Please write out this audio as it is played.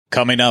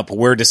Coming up,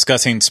 we're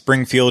discussing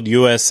Springfield,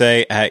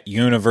 USA at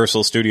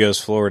Universal Studios,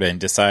 Florida, and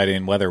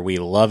deciding whether we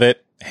love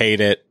it, hate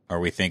it,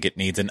 or we think it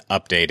needs an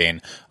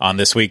updating on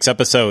this week's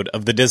episode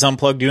of the Diz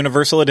Unplugged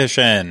Universal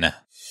Edition.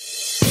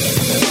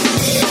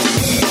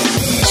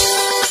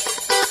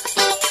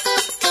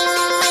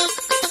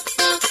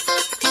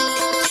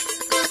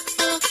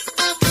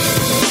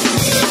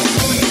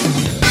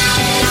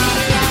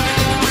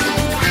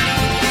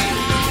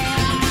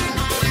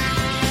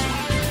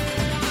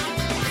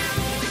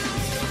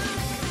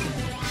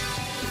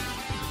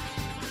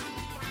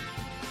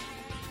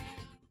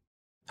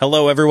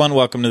 Hello, everyone.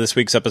 Welcome to this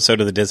week's episode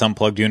of the Diz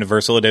Unplugged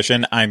Universal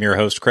Edition. I'm your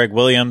host, Craig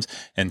Williams,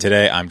 and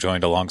today I'm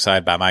joined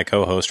alongside by my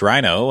co-host,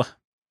 Rhino.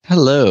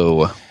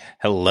 Hello.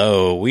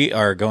 Hello. We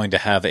are going to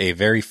have a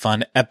very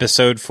fun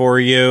episode for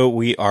you.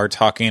 We are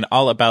talking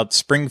all about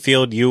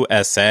Springfield,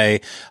 USA.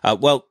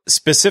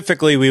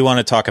 Specifically, we want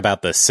to talk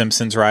about the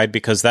Simpsons ride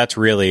because that's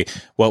really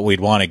what we'd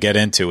want to get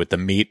into with the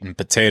meat and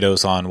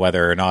potatoes on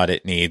whether or not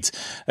it needs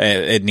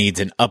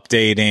an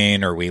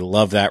updating or we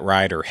love that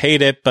ride or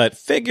hate it. But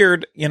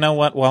figured, you know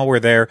what, while we're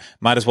there,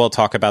 might as well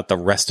talk about the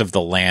rest of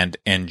the land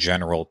in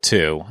general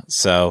too.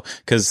 So,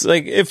 because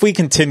if we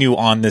continue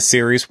on this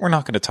series, we're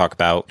not going to talk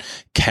about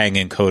Kang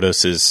and Kodos'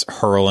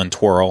 Hurl and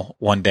Twirl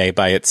one day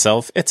by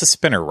itself. It's a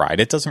spinner ride.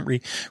 It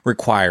doesn't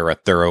require a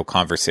thorough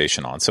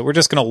conversation on. So we're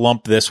just going to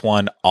lump this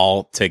one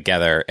all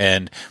together.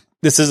 And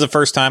this is the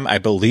first time I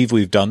believe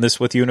we've done this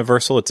with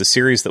Universal. It's a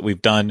series that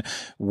we've done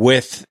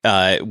with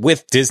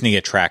Disney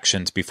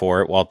attractions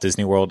before at Walt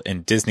Disney World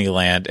and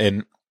Disneyland.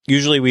 And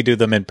usually we do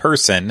them in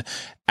person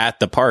at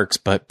the parks,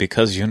 but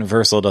because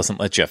Universal doesn't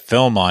let you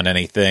film on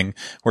anything,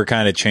 we're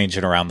kind of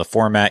changing around the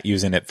format,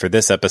 using it for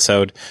this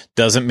episode.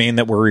 Doesn't mean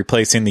that we're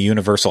replacing the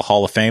Universal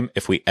Hall of Fame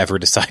if we ever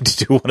decide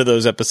to do one of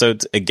those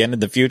episodes again in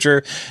the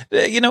future.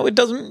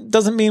 It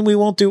doesn't mean we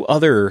won't do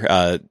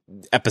other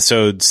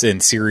episodes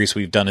and series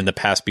we've done in the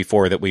past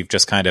before that we've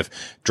just kind of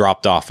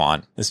dropped off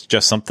on. It's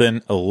just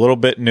something a little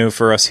bit new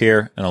for us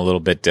here and a little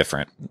bit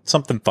different.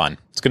 Something fun.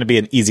 It's going to be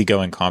an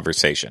easygoing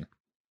conversation.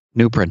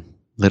 New print,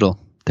 little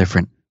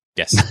different.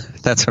 Yes.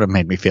 That's what it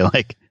made me feel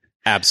like.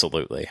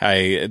 Absolutely.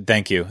 I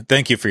thank you.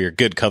 Thank you for your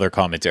good color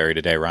commentary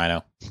today,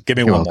 Rhino. Give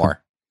me You're one welcome.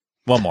 more.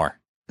 One more.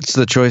 It's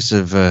the choice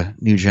of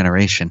new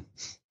generation.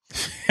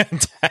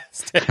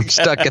 Fantastic. I'm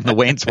stuck in the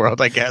Wayne's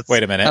world, I guess.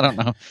 Wait a minute. I don't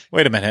know.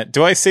 Wait a minute.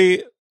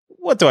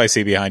 What do I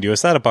see behind you?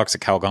 Is that a box of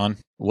Calgon?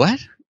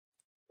 What?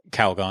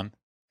 Calgon.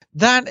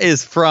 That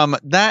is from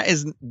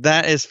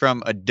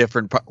a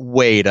different part.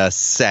 Wait a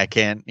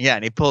second. Yeah,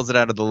 and he pulls it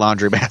out of the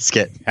laundry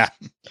basket. Yeah.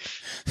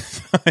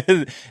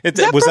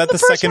 Was that the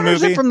second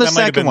movie? From the That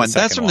might have second been one. the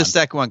second That's from the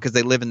second one because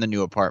they live in the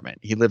new apartment.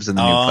 He lives in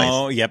the new place.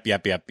 Oh, yep.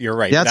 You're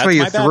right. That's where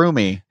you my bad. threw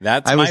me.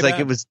 I was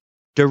like, it was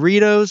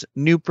Doritos,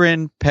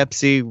 Nuprin,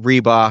 Pepsi,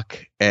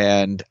 Reebok,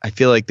 and I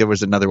feel like there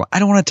was another one. I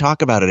don't want to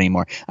talk about it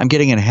anymore. I'm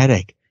getting a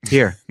headache.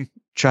 Here,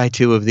 try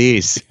two of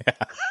these. Yeah,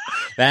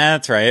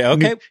 that's right.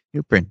 Okay.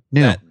 Nuprin,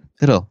 new,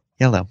 little,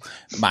 yellow.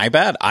 My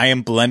bad. I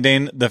am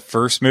blending the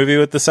first movie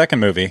with the second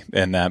movie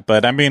in that.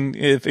 But I mean,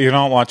 if you're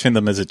not watching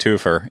them as a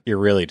twofer, you're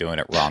really doing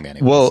it wrong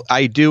anyway. Well,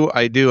 I do.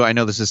 I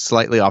know this is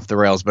slightly off the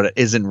rails, but it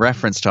is in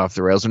reference to off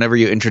the rails. Whenever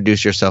you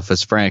introduce yourself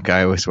as Frank,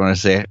 I always want to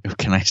say,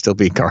 can I still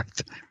be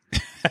Garth?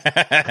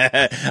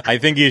 I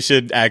think you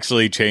should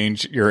actually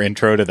change your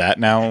intro to that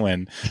now.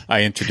 When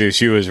I introduce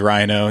you as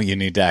Rhino, you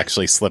need to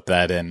actually slip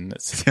that in.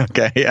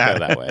 Okay, yeah, go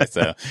that way.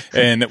 So,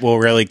 and we'll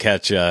really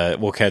catch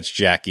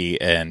Jackie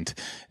and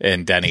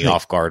Denny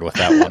off guard with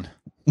that one.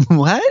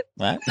 What?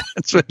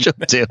 That's what you'll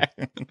do.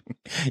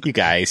 You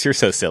guys, you're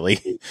so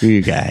silly.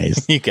 You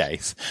guys.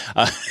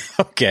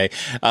 Okay.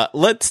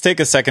 Let's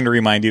take a second to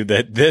remind you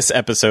that this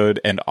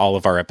episode and all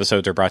of our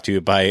episodes are brought to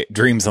you by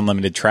Dreams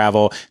Unlimited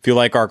Travel. If you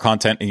like our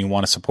content and you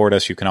want to support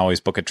us, you can always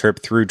book a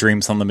trip through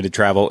Dreams Unlimited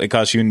Travel. It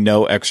costs you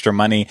no extra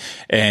money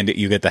and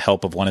you get the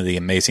help of one of the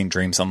amazing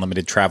Dreams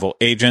Unlimited Travel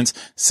agents.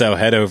 So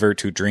head over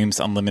to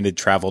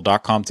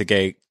dreamsunlimitedtravel.com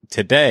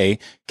today,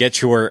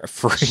 get your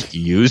free.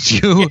 Excuse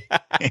you? Yeah.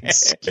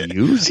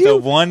 Excuse you? The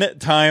one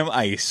time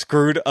I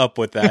screwed up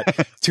with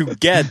that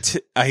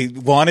I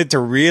wanted to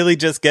really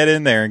just get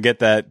in there and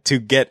get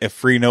a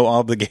free no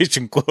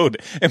obligation quote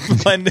and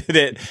blended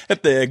it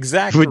at the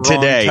exact wrong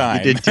time.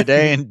 You did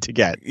today and to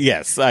get.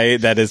 Yes,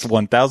 that is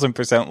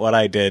 1000% what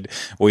I did.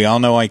 We all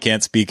know I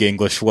can't speak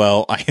English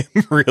well. I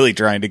am really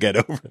trying to get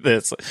over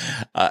this.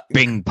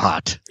 Bing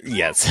pot.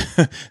 Yes.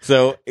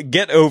 So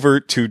get over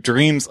to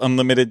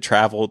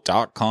dreamsunlimitedtravel.com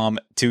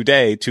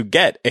today to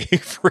get a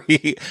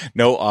free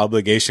no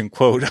obligation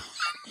quote on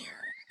your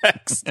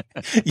next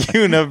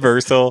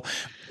Universal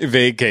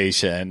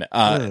vacation.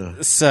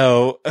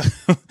 So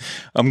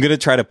I'm going to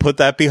try to put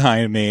that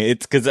behind me.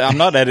 It's because I'm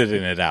not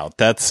editing it out.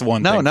 That's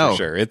one thing for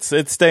sure.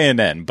 It's staying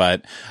in,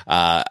 but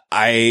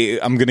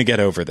I'm going to get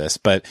over this.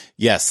 But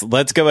yes,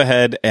 let's go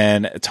ahead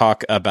and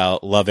talk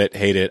about Love It,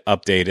 Hate It,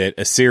 Update It,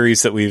 a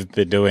series that we've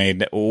been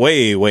doing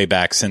way, way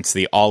back since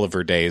the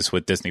Oliver days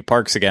with Disney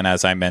Parks again,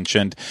 as I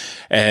mentioned.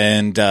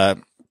 And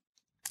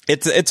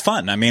it's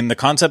fun. I mean, the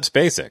concept's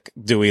basic.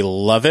 Do we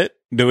love it?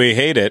 Do we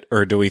hate it,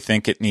 or do we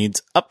think it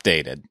needs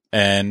updated?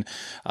 And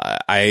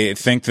I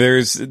think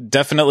there's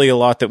definitely a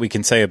lot that we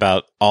can say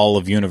about all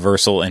of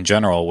Universal in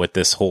general with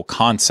this whole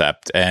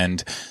concept.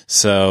 And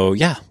so,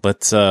 yeah,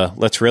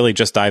 let's really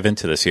just dive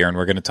into this here. And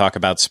we're going to talk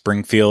about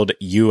Springfield,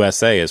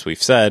 USA, as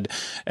we've said.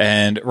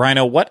 And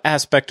Rhino, what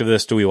aspect of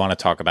this do we want to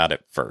talk about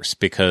at first?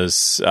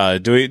 Because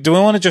do we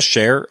want to just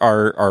share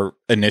our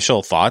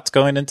initial thoughts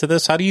going into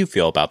this? How do you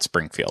feel about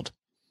Springfield?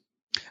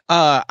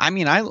 I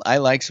mean, I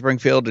like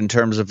Springfield in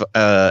terms of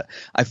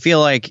I feel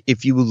like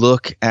if you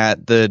look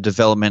at the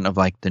development of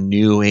like the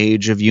new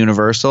age of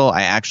Universal,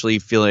 I actually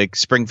feel like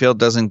Springfield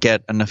doesn't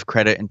get enough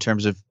credit in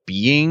terms of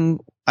being,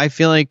 I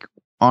feel like,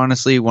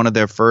 honestly, one of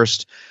their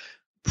first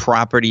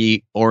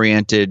property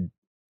oriented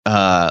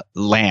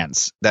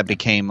lands that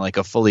became like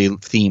a fully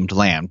themed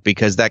land,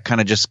 because that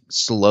kind of just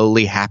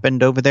slowly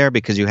happened over there,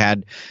 because you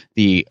had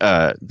the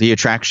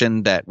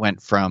attraction that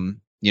went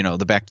from, you know,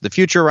 the Back to the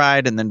Future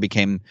ride and then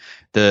became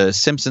the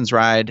Simpsons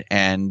ride.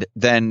 And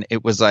then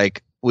it was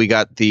like we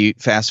got the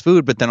fast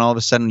food, but then all of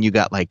a sudden you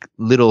got like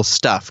little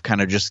stuff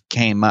kind of just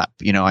came up.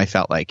 You know, I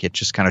felt like it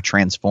just kind of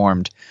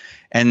transformed.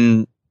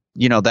 And,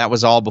 you know, that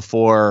was all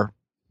before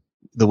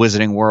the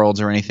Wizarding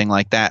Worlds or anything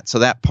like that. So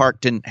that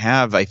park didn't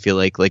have, I feel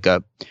like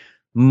a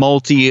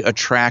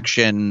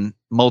multi-attraction,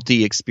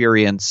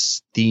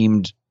 multi-experience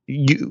themed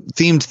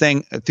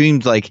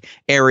like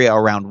area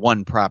around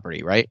one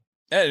property, right?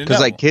 Because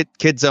like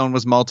Kid Zone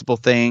was multiple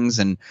things,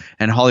 and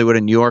Hollywood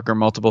and New York are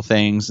multiple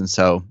things, and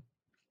so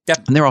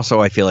and they're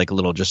also, I feel like, a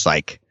little just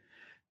like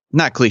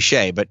not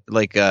cliche, but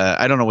like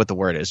I don't know what the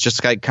word is,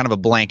 just kind of a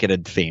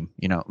blanketed theme,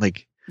 you know,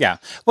 like. Yeah.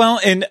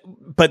 Well,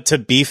 but to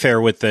be fair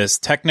with this,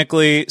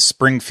 technically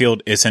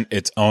Springfield isn't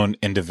its own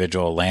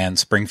individual land.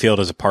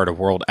 Springfield is a part of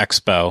World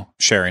Expo,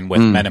 sharing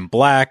with Men in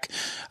Black.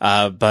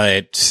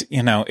 But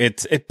you know,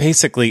 it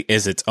basically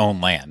is its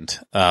own land.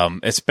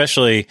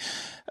 Especially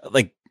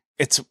like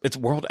it's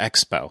World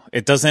Expo.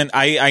 It doesn't,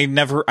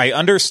 I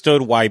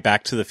understood why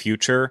Back to the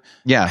Future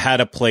had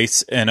a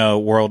place in a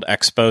World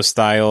Expo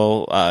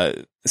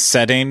style,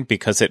 setting,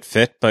 because it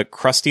fit, but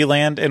Krusty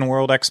Land in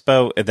World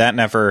Expo, that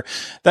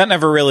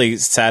never really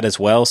sat as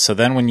well. So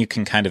then when you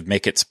can kind of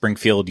make it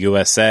Springfield,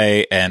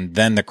 USA, and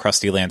then the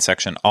Krusty Land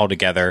section all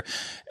together,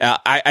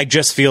 I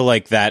just feel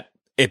like that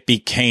it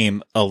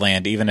became a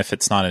land, even if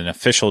it's not an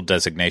official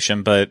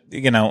designation. But,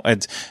 you know,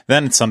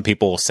 then some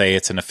people will say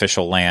it's an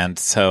official land.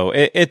 So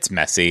it's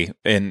messy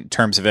in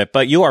terms of it.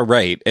 But you are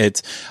right.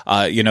 It's,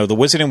 you know, the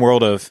Wizarding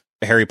World of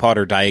Harry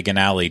Potter Diagon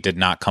Alley did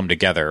not come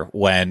together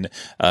when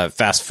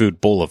Fast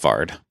Food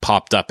Boulevard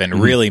popped up and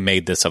really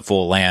made this a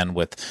full land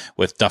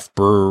with Duff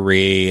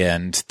Brewery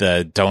and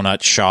the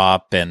donut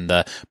shop and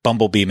the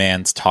Bumblebee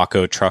Man's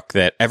taco truck,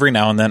 that every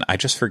now and then I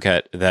just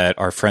forget that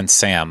our friend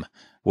Sam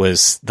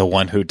was the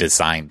one who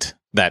designed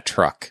that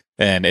truck.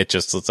 And it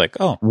just looks like,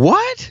 oh,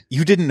 what?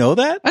 You didn't know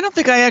that? I don't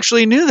think I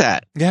actually knew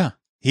that. Yeah.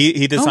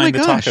 He designed the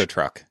taco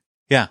truck.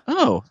 Yeah.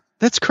 Oh,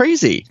 that's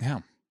crazy. Yeah.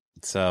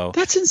 So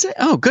that's insane.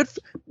 Oh, good.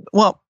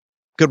 Well,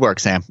 good work,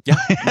 Sam. Yeah.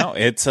 No,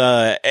 it's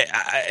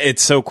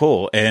so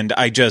cool. And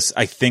I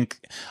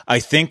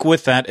think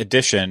with that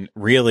addition,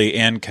 really,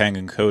 and Kang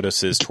and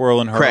Kodis's Twirl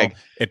and Hurl, Craig,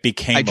 it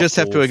became I just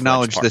have to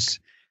acknowledge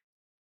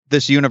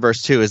this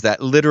universe too, is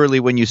that literally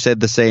when you said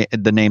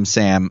the name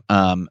Sam,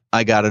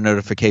 I got a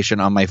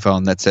notification on my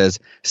phone that says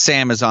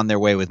Sam is on their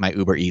way with my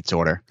Uber Eats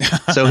order.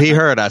 So he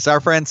heard us. Our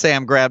friend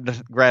Sam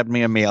grabbed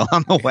me a meal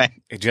on the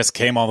way. It just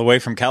came all the way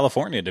from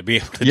California to be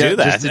able to do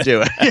that. Just to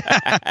do it.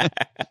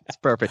 It's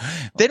perfect.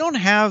 They don't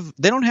have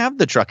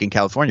the truck in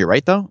California,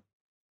 right? Though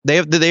they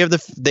have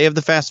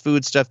the fast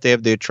food stuff. They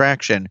have the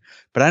attraction,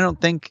 but I don't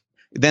think.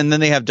 Then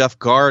they have Duff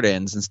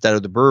Gardens instead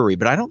of the brewery,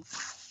 but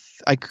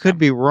I could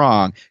be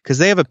wrong, because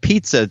they have a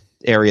pizza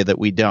area that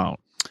we don't.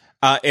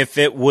 If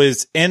it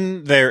was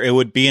in there, it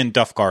would be in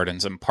Duff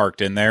Gardens and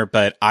parked in there.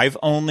 But I've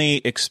only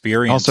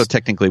experienced. Also,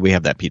 technically, we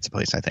have that pizza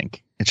place. I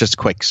think it's just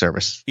quick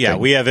service. Yeah,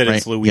 we have it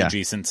as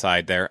Luigi's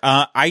inside there.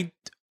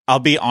 I'll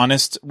be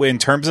honest. In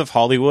terms of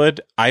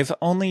Hollywood, I've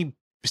only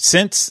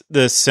since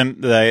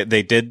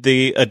they did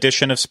the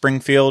addition of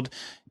Springfield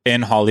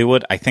in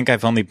Hollywood. I think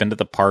I've only been to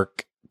the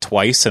park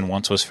twice, and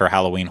once was for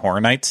Halloween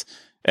Horror Nights.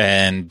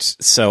 And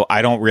so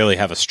I don't really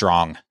have a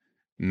strong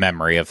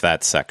memory of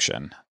that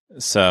section.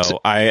 So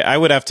I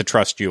would have to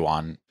trust you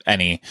on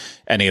any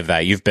of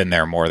that. You've been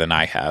there more than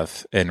I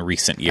have in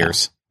recent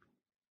years.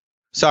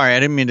 Sorry, I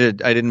didn't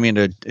mean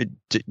to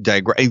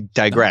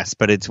digress,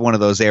 but it's one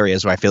of those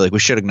areas where I feel like we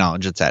should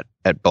acknowledge it's at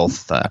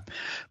both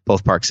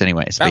parks,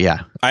 anyways. But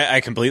yeah, I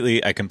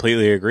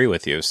completely agree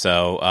with you.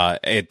 So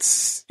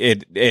it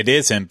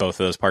is in both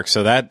of those parks.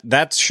 So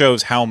that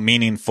shows how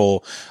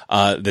meaningful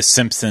The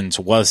Simpsons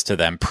was to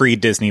them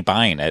pre-Disney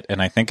buying it, and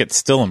I think it's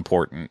still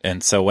important.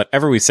 And so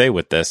whatever we say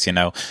with this, you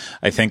know,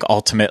 I think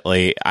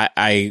ultimately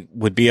I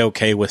would be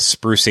okay with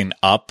sprucing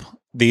up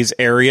these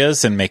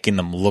areas and making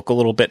them look a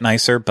little bit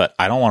nicer, but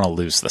I don't want to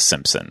lose The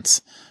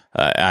Simpsons.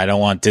 I don't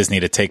want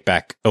Disney to take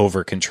back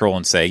over control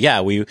and say,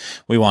 yeah, we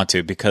want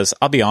to, because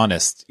I'll be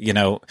honest,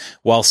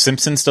 while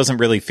Simpsons doesn't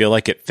really feel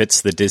like it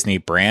fits the Disney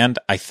brand,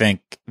 I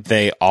think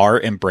they are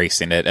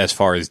embracing it as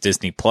far as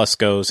Disney Plus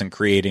goes and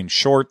creating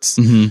shorts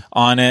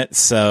on it.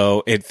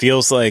 So it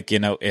feels like,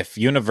 if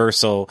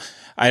Universal,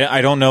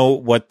 I don't know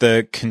what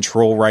the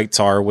control rights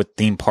are with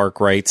theme park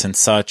rights and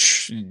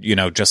such,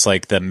 just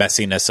like the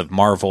messiness of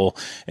Marvel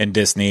and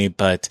Disney.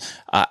 But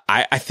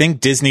I think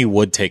Disney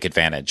would take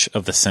advantage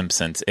of The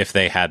Simpsons if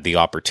they had the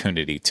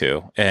opportunity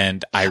to.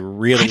 And I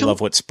really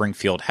love what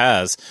Springfield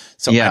has.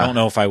 So I don't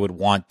know if I would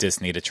want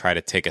Disney to try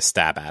to take a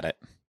stab at it.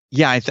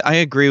 Yeah, I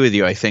agree with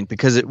you. I think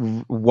because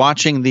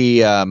watching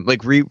the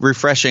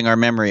refreshing our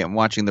memory and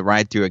watching the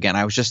ride through again,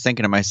 I was just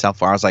thinking to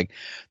myself, where I was like,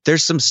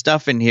 "There's some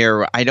stuff in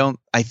here.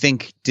 I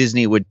think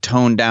Disney would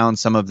tone down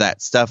some of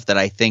that stuff that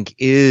I think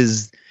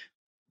is.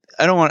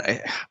 I don't want.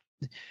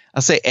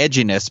 I'll say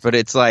edginess, but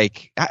it's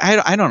like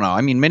I don't know.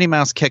 I mean, Minnie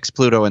Mouse kicks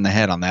Pluto in the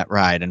head on that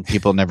ride, and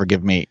people never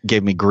gave me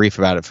grief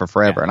about it for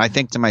forever. Yeah. And I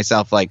think to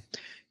myself, like,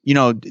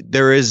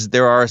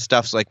 there are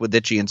stuffs like with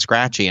Itchy and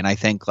Scratchy, and I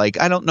think, like,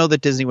 I don't know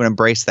that Disney would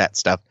embrace that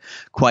stuff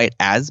quite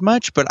as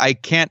much, but I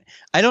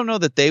don't know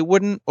that they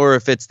wouldn't, or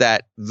if it's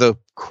that the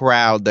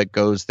crowd that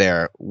goes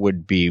there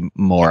would be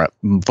more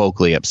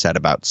vocally upset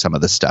about some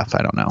of the stuff.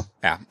 I don't know.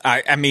 Yeah.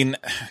 I mean,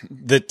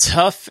 the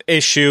tough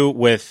issue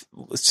with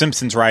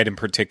Simpsons Ride in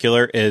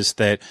particular is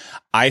that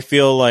I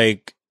feel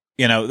like,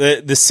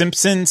 the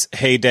Simpsons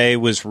heyday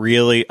was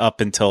really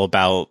up until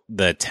about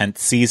the 10th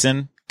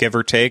season, give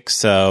or take.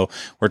 So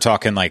we're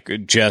talking like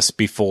just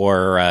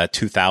before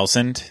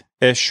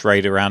 2000-ish,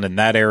 right around in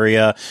that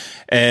area.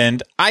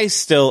 And I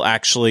still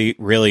actually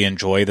really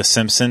enjoy The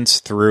Simpsons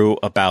through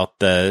about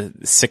the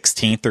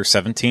 16th or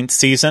 17th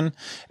season.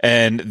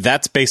 And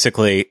that's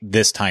basically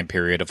this time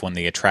period of when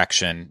the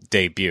attraction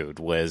debuted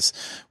was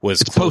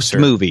it's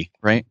post-movie,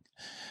 right?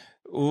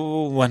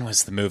 Ooh, when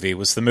was the movie?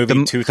 Was the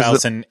movie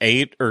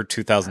 2008 or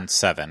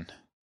 2007?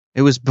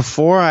 It was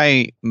before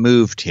I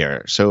moved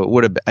here, so it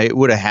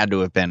would have had to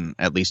have been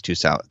at least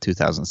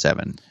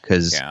 2007.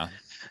 Because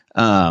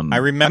I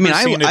remember.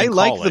 I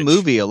like the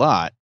movie a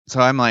lot, so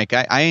I'm like,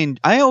 I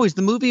always,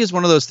 the movie is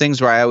one of those things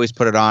where I always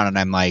put it on, and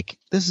I'm like,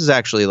 this is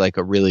actually like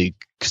a really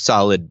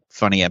solid,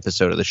 funny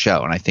episode of the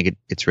show, and I think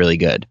it's really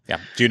good.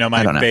 Yeah. Do you know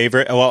my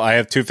favorite? Well, I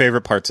have two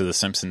favorite parts of the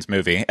Simpsons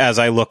movie. As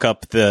I look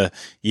up the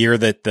year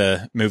that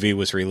the movie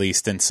was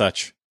released and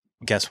such,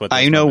 guess what?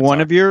 I know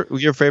one of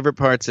your favorite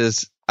parts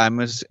is. I'm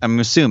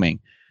assuming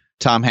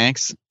Tom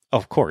Hanks.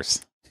 Of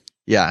course.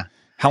 Yeah.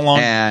 How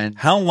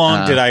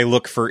long did I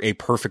look for a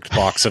perfect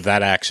box of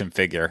that action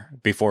figure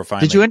before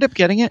finally? Did you end up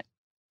getting it?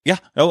 Yeah.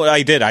 Oh,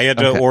 I did. I had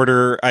to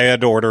order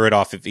it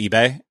off of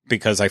eBay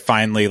because I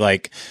finally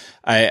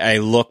I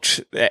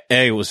looked.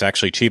 It was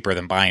actually cheaper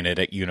than buying it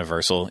at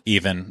Universal,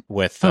 even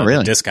with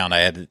the discount I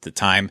had at the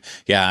time.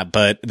 Yeah,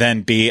 but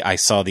then I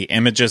saw the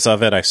images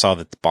of it. I saw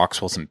that the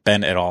box wasn't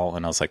bent at all,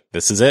 and I was like,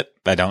 "This is it.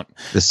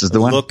 This is the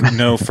one. Look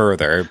no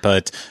further."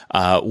 But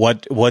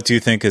what do you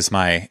think is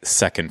my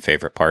second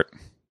favorite part?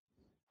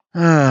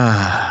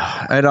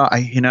 I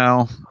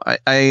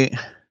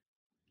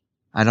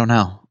don't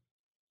know.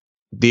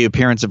 The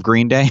appearance of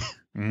Green Day?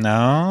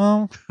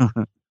 No.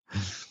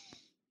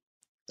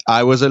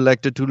 I was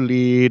elected to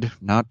lead,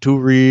 not to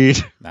read.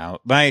 No.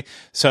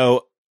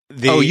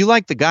 You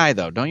like the guy,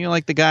 though. Don't you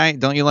like the guy?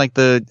 Don't you like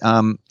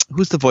the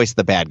who's the voice of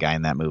the bad guy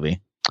in that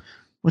movie?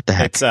 What the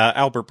heck? It's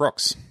Albert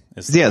Brooks.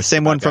 The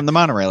same one from the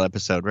monorail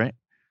episode, right?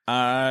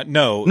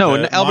 No,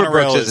 Albert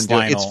Brooks isn't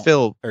doing it. It's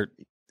Phil.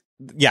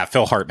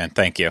 Phil Hartman.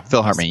 Thank you.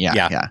 Phil Hartman.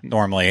 Yeah.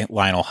 Normally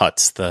Lionel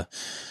Hutz,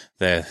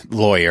 the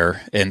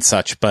lawyer and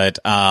such, but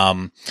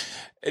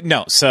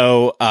no.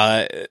 So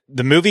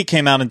the movie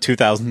came out in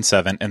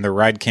 2007 and the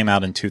ride came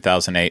out in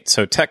 2008.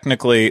 So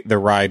technically the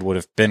ride would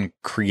have been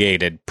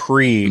created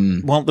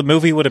well, the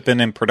movie would have been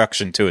in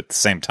production too at the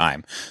same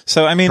time.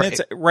 So I mean, it's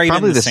right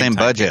probably in the same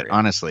budget, period.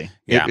 Honestly.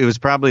 Yeah. It was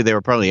they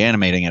were probably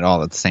animating it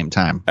all at the same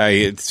time.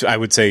 I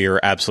would say you're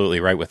absolutely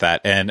right with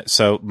that. And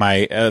so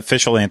my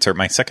official answer,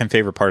 my second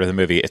favorite part of the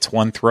movie, it's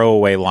one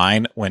throwaway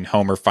line when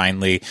Homer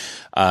finally,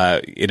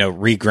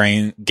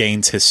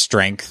 regains his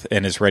strength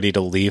and is ready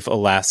to leave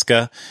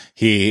Alaska.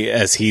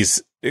 As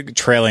he's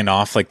trailing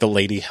off, like the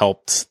lady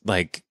helped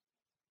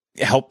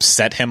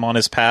set him on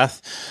his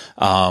path.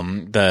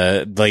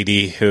 The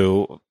lady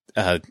who,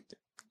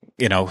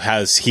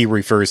 he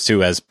refers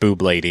to as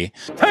Boob Lady.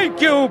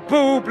 Thank you,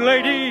 Boob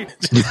Lady.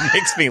 Just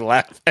makes me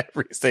laugh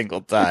every single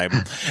time.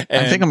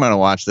 And I think I'm going to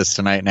watch this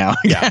tonight now.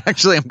 Yeah.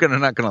 Actually, not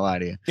going to lie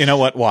to you. You know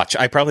what? Watch.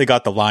 I probably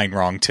got the line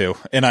wrong too.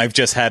 And I've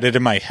just had it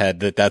in my head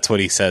that that's what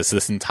he says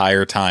this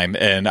entire time.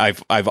 And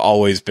I've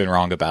always been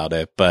wrong about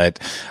it. But,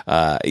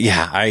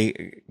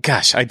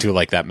 I do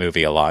like that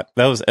movie a lot.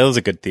 It was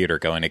a good theater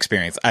going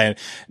experience.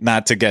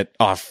 Not to get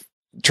off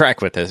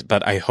track with this,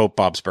 but I hope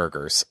Bob's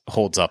Burgers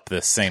holds up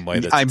the same way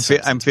that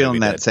I'm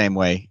feeling that same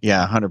way.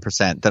 Yeah,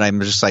 100%. That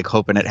I'm just like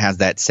hoping it has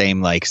that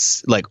same like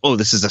oh,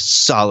 this is a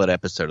solid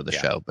episode of the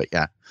show. But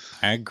yeah.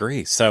 I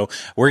agree. So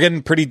we're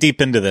getting pretty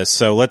deep into this.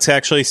 So let's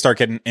actually start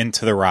getting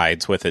into the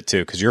rides with it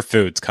too, because your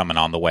food's coming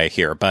on the way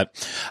here. But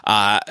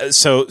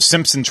so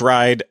Simpsons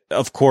ride,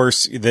 of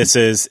course, this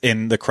is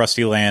in the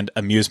Krusty Land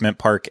amusement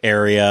park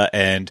area.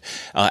 And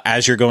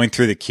as you're going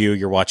through the queue,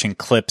 you're watching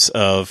clips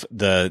of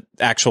the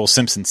actual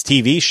Simpsons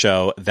TV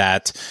show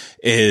that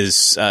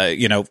is,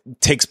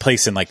 takes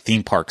place in like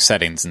theme park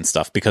settings and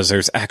stuff, because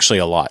there's actually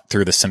a lot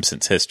through the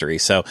Simpsons history.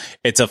 So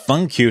it's a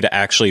fun queue to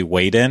actually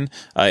wait in.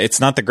 It's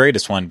not the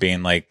greatest one,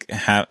 being like,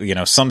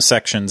 some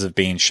sections of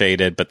being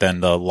shaded, but then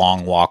the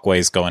long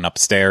walkways going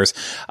upstairs.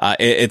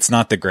 It's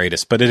not the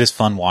greatest, but it is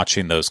fun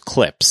watching those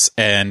clips.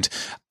 And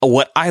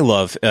what I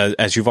love,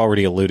 as you've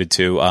already alluded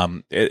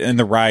to, in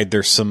the ride,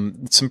 there's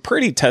some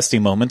pretty testy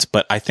moments,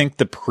 but I think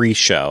the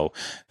pre-show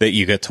that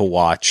you get to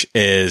watch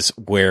is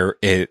where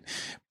it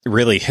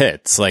really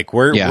hits. Like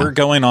we're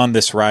going on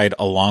this ride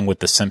along with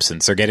the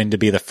Simpsons. They're getting to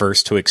be the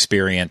first to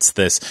experience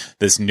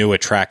this new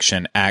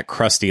attraction at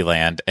Krusty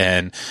Land,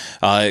 and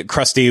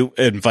Krusty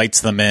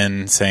invites them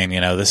in, saying,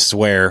 this is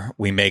where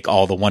we make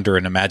all the wonder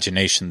and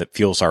imagination that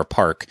fuels our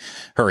park.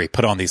 Hurry,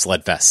 put on these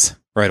lead vests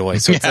right away.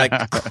 So it's like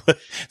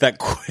that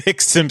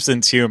quick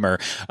Simpsons humor,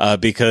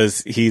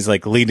 because he's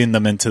like leading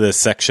them into this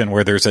section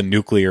where there's a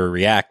nuclear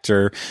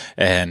reactor.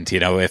 And,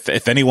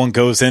 if anyone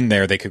goes in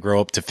there, they could grow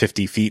up to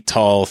 50 feet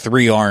tall,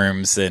 3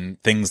 arms and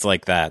things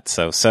like that.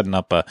 So setting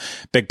up a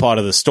big plot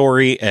of the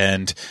story,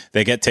 and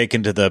they get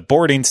taken to the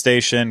boarding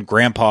station.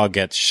 Grandpa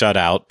gets shut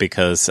out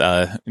because,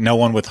 no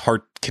one with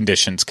heart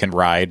conditions can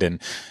ride.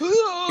 And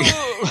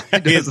he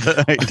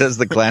does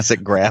the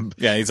classic grab.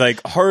 Yeah, he's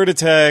like heart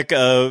attack,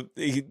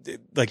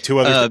 like 2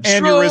 other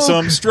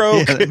aneurysm,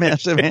 stroke,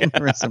 massive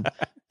aneurysm.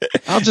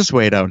 I'll just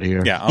wait out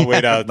here. Yeah, I'll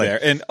wait out there.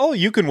 And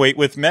you can wait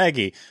with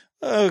Maggie.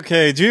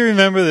 Okay, do you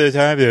remember the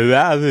time? You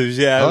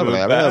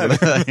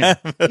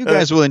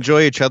guys will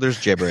enjoy each other's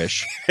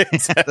gibberish.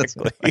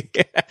 Exactly.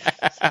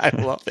 I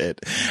love it.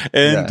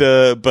 And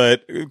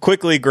but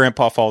quickly,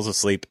 Grandpa falls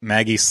asleep.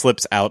 Maggie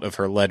slips out of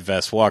her lead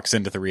vest, walks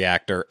into the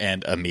reactor,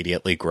 and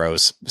immediately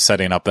grows,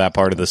 setting up that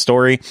part of the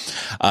story.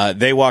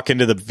 They walk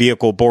into the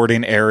vehicle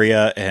boarding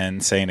area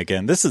and saying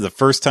again, this is the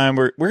first time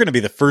we're going to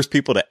be the first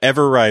people to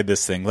ever ride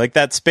this thing, like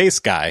that space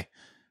guy.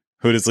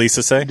 Who does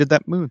Lisa say? Who did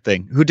that moon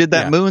thing?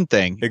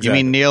 Exactly. You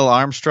mean Neil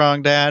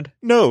Armstrong, Dad?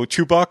 No,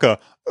 Chewbacca.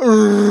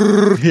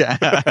 Yeah.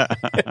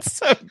 It's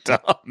so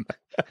dumb.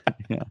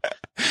 Yeah.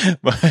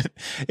 But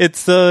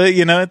it's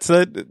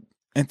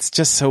it's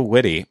just so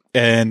witty.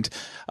 And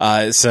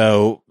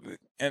so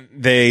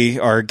they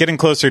are getting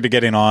closer to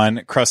getting on.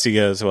 Krusty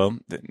goes, well,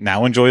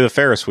 now enjoy the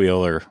Ferris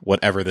wheel or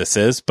whatever this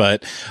is.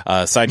 But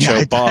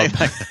Sideshow Bob,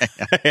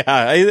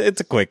 it's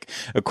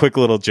a quick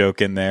little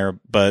joke in there.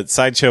 But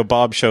Sideshow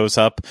Bob shows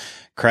up.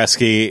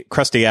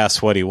 Krusty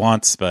asks what he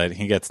wants, but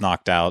he gets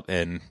knocked out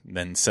and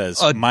then says,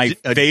 my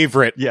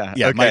favorite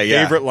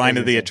line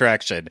of the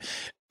attraction.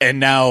 And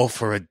now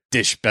for a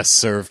dish best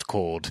served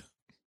cold.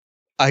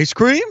 Ice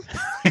cream?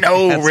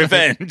 No,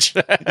 revenge.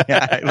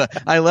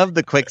 I love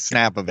the quick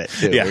snap of it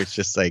too. Yeah. Where it's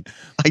just like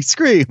ice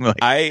cream. Like,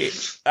 I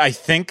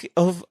think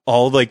of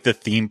all like the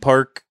theme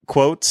park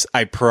quotes,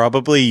 I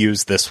probably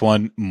use this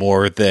one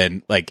more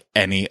than like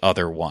any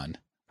other one.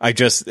 I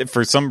just,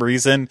 for some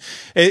reason,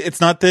 it's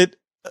not that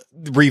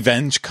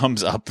revenge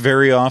comes up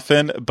very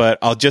often, but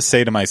I'll just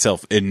say to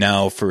myself, and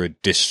now for a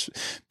dish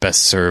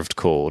best served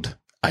cold,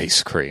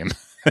 ice cream.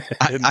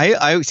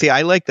 I see.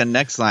 I like the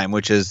next line,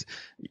 which is,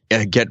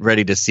 "Get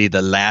ready to see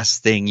the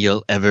last thing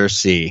you'll ever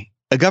see."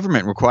 A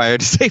government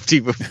required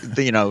safety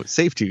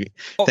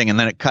thing, and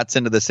then it cuts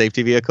into the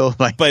safety vehicle.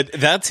 But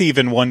that's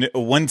even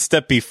one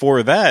step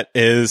before that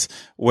is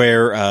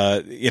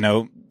where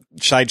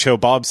Sideshow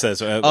Bob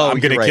says, I'm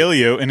going to kill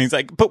you. And he's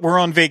like, but we're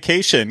on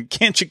vacation.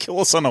 Can't you kill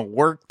us on a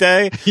work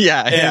day?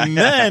 And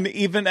then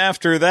even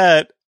after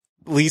that,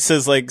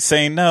 Lisa's like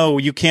saying, no,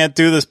 you can't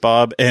do this,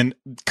 Bob. And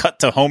cut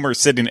to Homer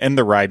sitting in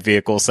the ride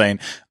vehicle saying,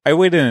 I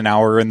waited an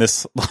hour in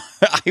this.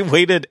 I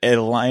waited in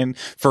line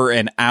for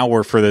an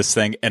hour for this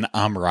thing and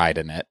I'm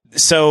riding it.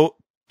 So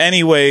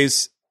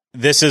anyways,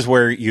 this is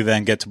where you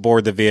then get to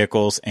board the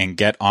vehicles and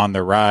get on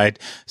the ride.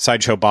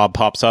 Sideshow Bob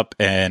pops up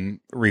and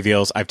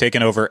reveals, I've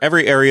taken over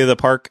every area of the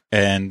park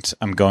and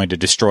I'm going to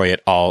destroy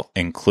it all,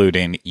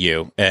 including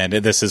you. And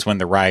this is when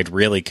the ride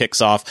really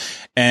kicks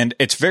off. And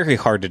it's very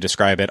hard to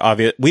describe it.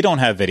 We don't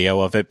have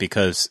video of it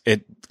because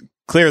it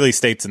clearly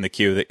states in the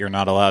queue that you're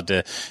not allowed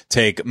to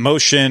take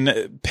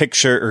motion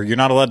picture, or you're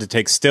not allowed to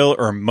take still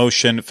or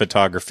motion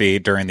photography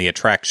during the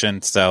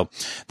attraction. So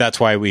that's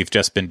why we've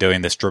just been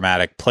doing this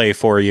dramatic play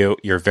for you.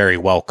 You're very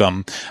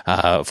welcome.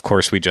 Of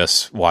course, we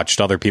just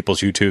watched other people's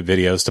YouTube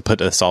videos to put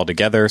this all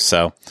together.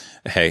 So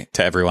hey,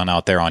 to everyone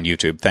out there on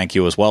YouTube, thank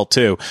you as well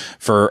too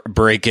for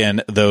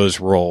breaking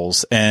those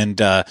rules. And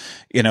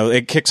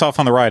it kicks off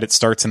on the ride. It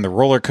starts in the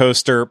roller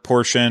coaster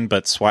portion,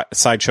 but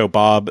Sideshow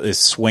Bob is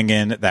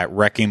swinging that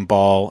wrecking ball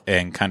ball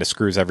and kind of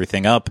screws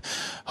everything up.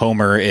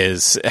 Homer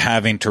is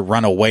having to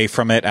run away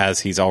from it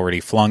as he's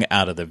already flung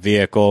out of the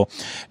vehicle.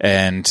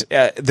 And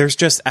there's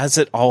just, as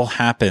it all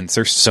happens,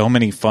 there's so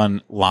many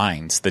fun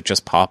lines that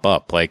just pop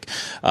up. Like,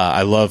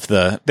 I love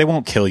they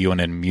won't kill you in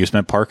an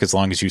amusement park as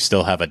long as you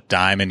still have a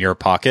dime in your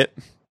pocket.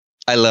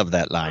 I love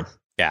that line.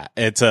 Yeah,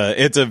 it's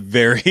a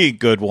very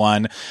good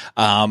one.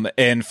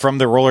 And from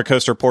the roller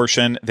coaster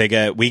portion,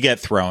 we get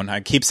thrown.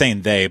 I keep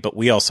saying they, but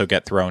we also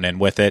get thrown in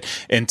with it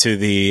into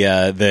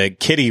the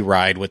kiddie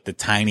ride with the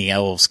tiny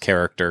elves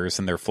characters,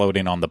 and they're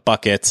floating on the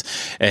buckets.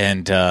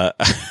 And I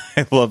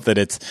love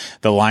that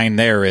the line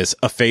there is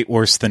a fate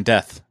worse than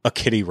death, a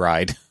kiddie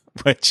ride.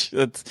 Which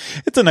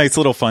it's a nice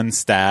little fun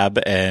stab.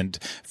 And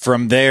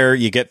from there,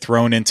 you get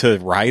thrown into a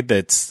ride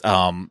that's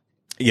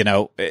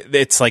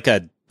it's like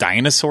a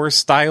dinosaur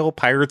style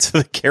Pirates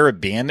of the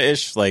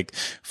Caribbean-ish, like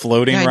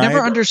floating ride. I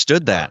never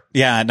understood that.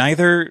 Yeah,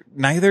 neither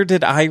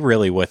did I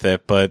really with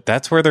it, but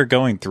that's where they're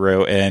going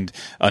through. And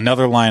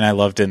another line I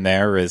loved in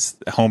there is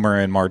Homer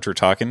and Marge were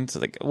talking. It's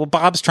like, well,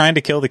 Bob's trying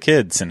to kill the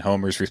kids. And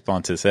Homer's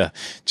response is,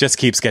 just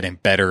keeps getting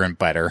better and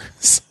better.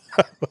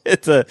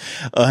 It's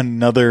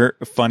another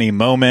funny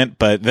moment,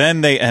 but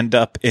then they end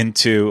up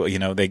into,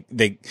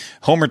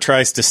 Homer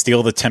tries to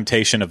steal the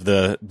temptation of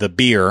the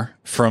beer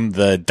from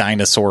the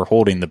dinosaur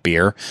holding the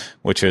beer,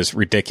 which is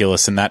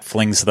ridiculous. And that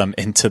flings them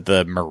into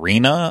the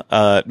marina,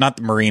 not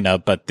the marina,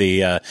 but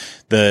the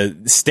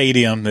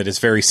stadium that is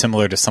very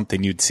similar to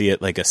something you'd see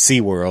at like a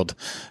SeaWorld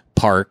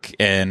park,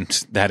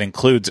 and that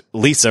includes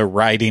Lisa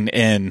riding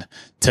in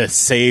to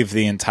save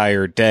the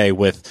entire day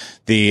with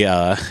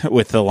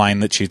the line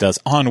that she does,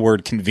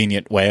 "Onward,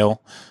 convenient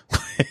whale,"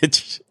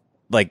 which,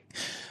 like,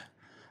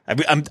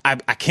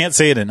 I can't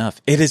say it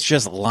enough. It is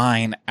just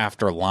line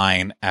after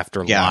line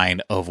after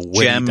line of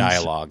witty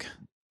dialogue.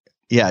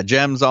 Yeah,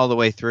 gems all the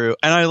way through,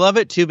 and I love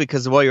it too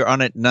because while you're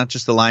on it, not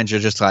just the lines,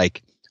 you're just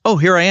like, "Oh,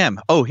 here I am.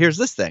 Oh, here's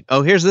this thing.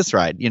 Oh, here's this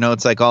ride."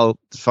 It's like all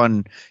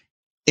fun.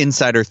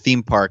 Insider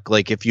theme park,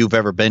 like if you've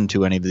ever been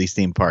to any of these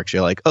theme parks,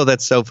 you're like, oh,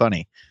 that's so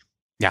funny.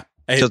 Yeah,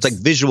 so it's like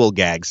visual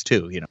gags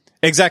too,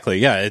 Exactly.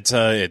 Yeah,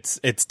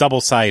 it's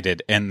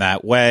double-sided in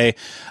that way.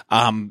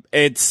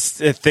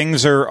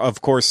 Things are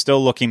of course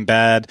still looking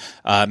bad.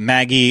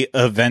 Maggie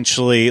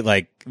eventually,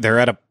 like, they're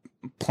at a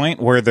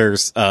point where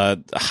there's a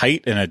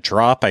height and a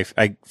drop.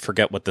 I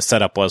forget what the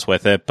setup was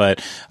with it,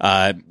 but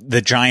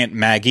the giant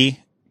Maggie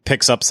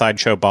picks up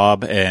Sideshow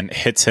Bob and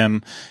hits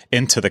him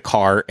into the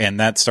car, and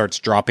that starts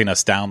dropping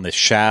us down this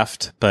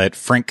shaft. But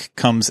Frink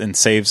comes and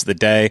saves the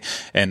day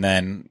and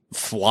then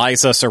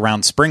flies us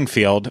around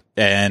Springfield.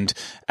 And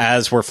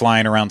as we're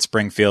flying around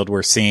Springfield,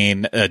 we're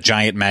seeing a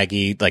giant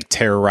Maggie like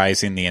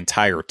terrorizing the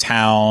entire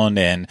town.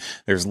 And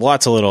there's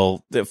lots of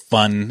little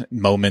fun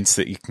moments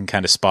that you can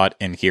kind of spot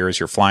in here as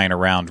you're flying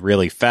around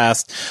really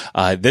fast.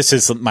 This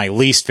is my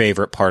least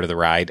favorite part of the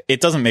ride. It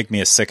doesn't make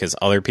me as sick as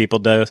other people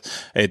do.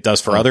 It does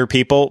for other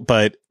people,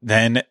 but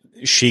then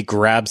she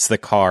grabs the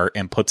car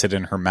and puts it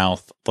in her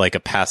mouth like a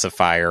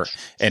pacifier,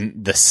 and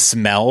the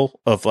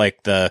smell of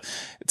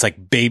it's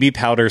like baby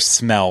powder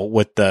smell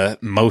with the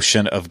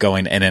motion of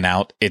going in and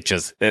out.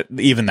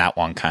 Even that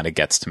one kind of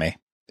gets to me.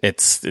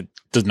 It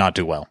does not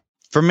do well.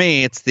 For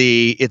me, it's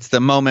the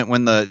moment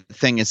when the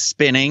thing is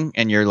spinning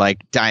and you're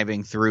like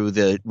diving through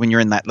when you're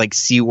in that like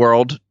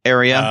SeaWorld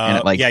area,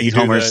 and it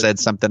Homer said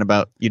something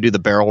about you do the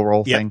barrel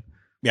roll thing.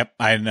 Yep,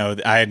 I know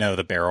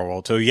the barrel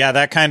roll too. Yeah,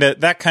 that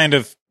kind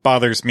of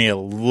bothers me a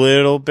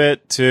little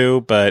bit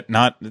too, but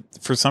not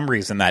for some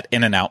reason. That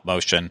in and out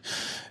motion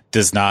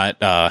doesn't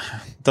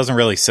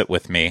really sit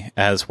with me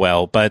as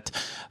well. But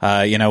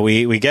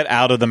we get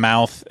out of the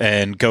mouth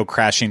and go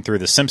crashing through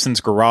the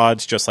Simpsons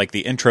garage, just like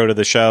the intro to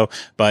the show.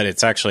 But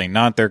it's actually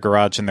not their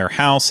garage in their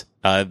house.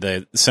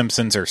 The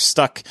Simpsons are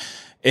stuck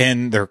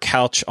in their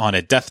couch on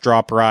a death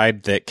drop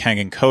ride that Kang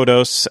and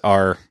Kodos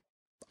are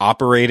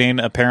operating,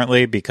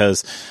 apparently,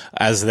 because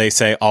as they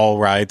say, all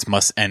rides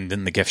must end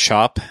in the gift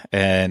shop,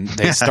 and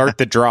they start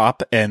the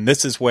drop. And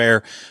this is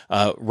where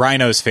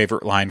Rhino's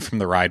favorite line from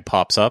the ride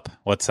pops up.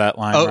 What's that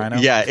line, Rhino?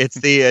 Yeah, it's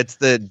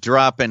the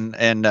drop,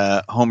 and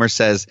Homer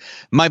says,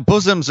 "My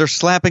bosoms are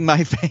slapping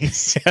my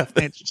face."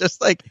 It's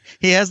just like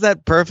he has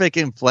that perfect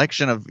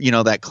inflection of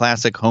that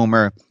classic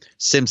Homer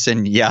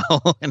Simpson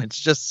yell, and it's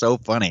just so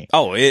funny.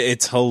 Oh,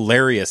 it's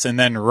hilarious. And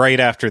then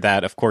right after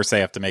that, of course, they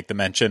have to make the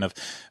mention of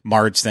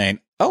Marge saying,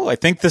 "Oh, I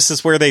think this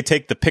is where they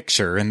take the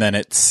picture," and then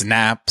it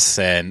snaps,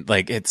 and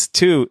like it's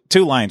two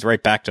lines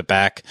right back to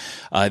back.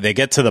 They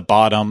get to the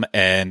bottom,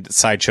 and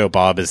Sideshow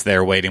Bob is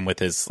there waiting with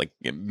his like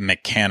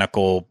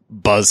mechanical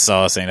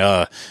buzzsaw,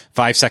 saying,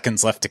 5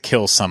 seconds left to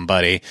kill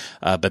somebody."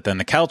 But then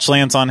the couch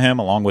lands on him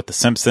along with the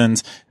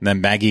Simpsons, and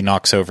then Maggie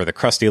knocks over the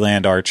Krusty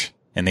Land arch,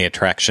 and the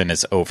attraction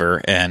is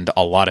over. And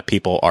a lot of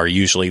people are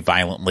usually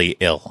violently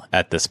ill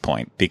at this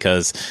point,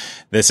 because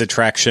this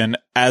attraction,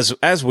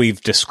 as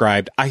we've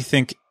described, I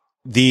think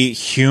the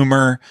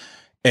humor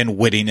and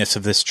wittiness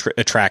of this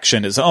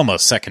attraction is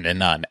almost second to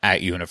none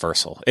at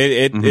Universal.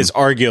 It is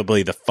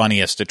arguably the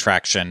funniest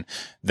attraction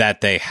that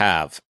they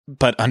have.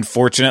 But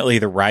unfortunately,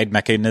 the ride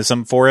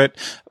mechanism for it,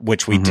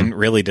 which we didn't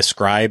really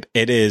describe,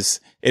 it is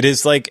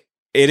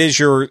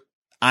your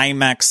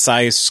IMAX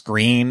size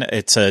screen.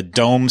 It's a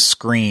dome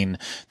screen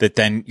that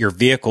then your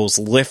vehicles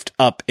lift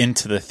up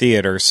into the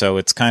theater. So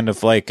it's kind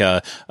of like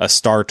a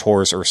Star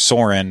Tours or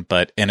Soarin',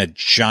 but in a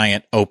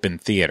giant open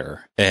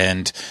theater.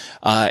 And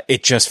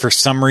it just, for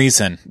some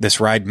reason, this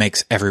ride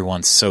makes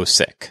everyone so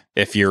sick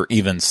if you're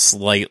even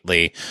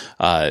slightly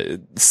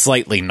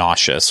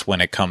nauseous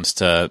when it comes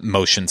to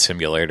motion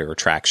simulator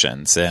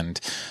attractions. And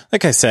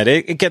like I said,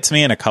 it gets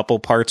me in a couple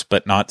parts,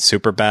 but not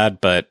super bad.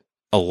 But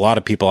a lot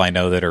of people I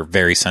know that are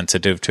very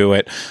sensitive to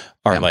it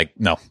are like,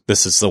 no,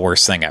 this is the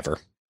worst thing ever.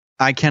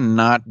 I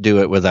cannot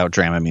do it without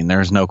Dramamine.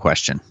 There's no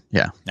question.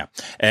 Yeah.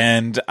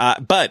 And,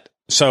 but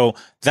so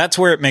that's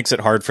where it makes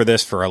it hard for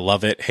this, for a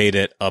love it, hate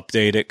it,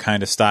 update it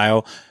kind of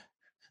style.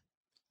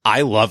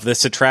 I love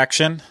this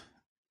attraction,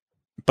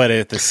 but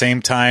at the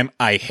same time,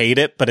 I hate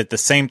it. But at the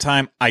same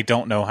time, I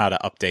don't know how to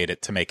update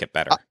it to make it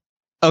better.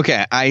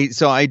 Okay, I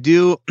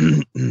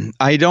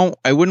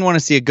wouldn't want to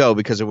see it go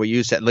because of what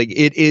you said. Like,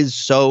 it is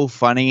so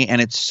funny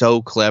and it's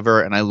so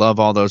clever, and I love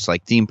all those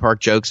like theme park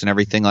jokes and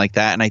everything like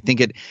that. And I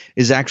think it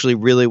is actually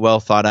really well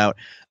thought out.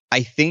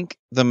 I think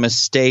the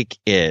mistake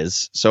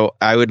is, so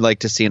I would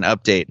like to see an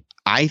update.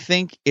 I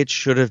think it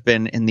should have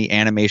been in the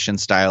animation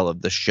style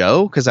of the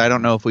show, because I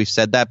don't know if we've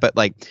said that, but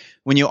like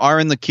when you are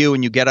in the queue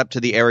and you get up to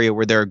the area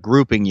where they're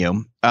grouping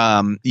you,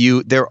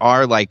 there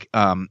are like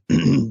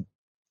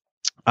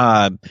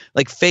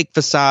fake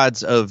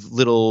facades of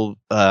little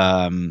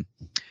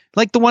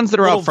like the ones that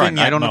are out front.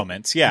 I don't know.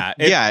 Moments. Yeah.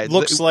 It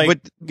looks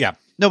like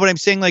No, but I'm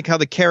saying like how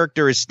the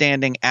character is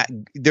standing at,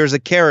 there's a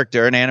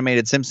character, an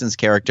animated Simpsons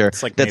character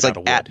that's like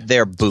at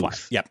their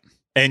booth. Yep.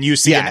 And you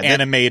see an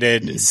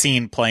animated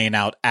scene playing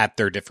out at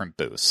their different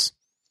booths.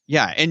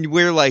 Yeah, and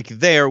we're like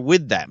there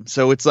with them.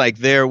 So it's like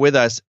they're with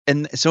us.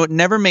 And so it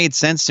never made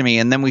sense to me.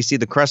 And then we see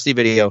the Krusty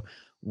video,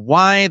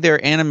 why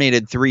they're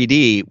animated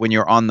 3D when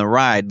you're on the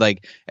ride,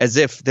 like as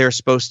if they're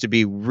supposed to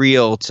be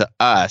real to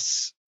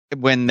us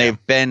when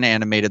they've been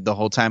animated the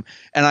whole time.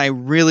 And I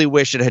really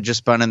wish it had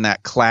just been in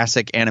that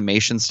classic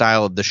animation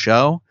style of the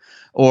show,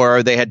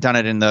 or they had done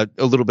it in a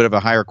little bit of a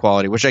higher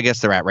quality, which I guess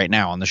they're at right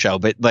now on the show,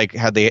 but like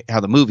how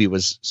the movie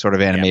was sort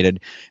of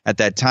animated at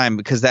that time,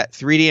 because that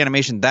 3D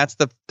animation, that's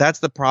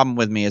the problem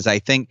with me, is I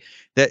think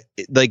that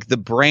like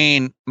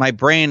my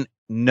brain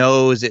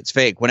knows it's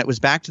fake. When it was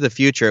Back to the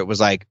Future, it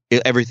was like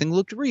everything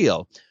looked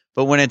real,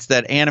 but when it's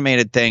that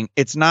animated thing,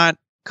 it's not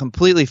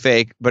completely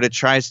fake, but it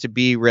tries to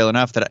be real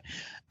enough that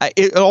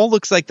it all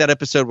looks like that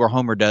episode where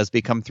Homer does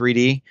become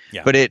 3D.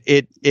 But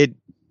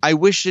I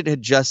wish it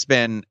had just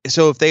been,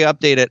 so if they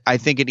update it, I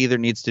think it either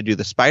needs to do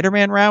the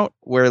Spider-Man route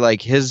where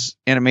like his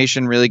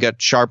animation really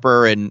got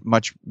sharper and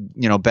much,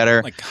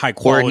 better, like high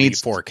quality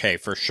 4K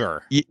for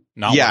sure.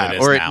 Not what it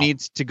is or now. It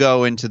needs to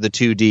go into the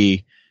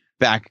 2D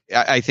back,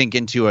 I think,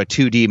 into a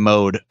 2D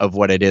mode of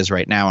what it is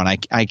right now,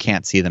 and I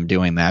can't see them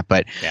doing that.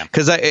 But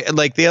because I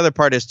like the other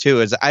part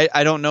is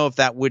I don't know if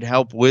that would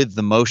help with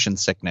the motion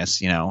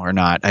sickness, or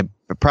not. I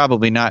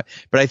probably not,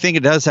 but I think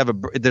it does have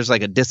there's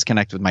like a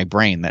disconnect with my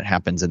brain that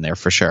happens in there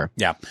for sure.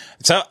 Yeah.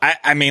 So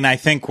I mean, I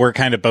think we're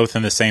kind of both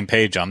on the same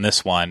page on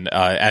this one.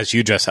 As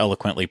you just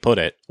eloquently put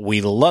it,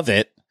 we love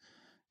it,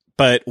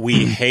 but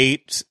we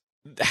hate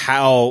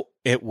how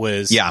it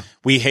was.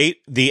 We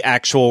hate the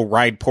actual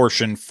ride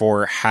portion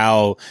for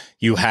how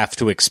you have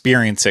to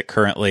experience it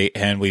currently,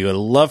 and we would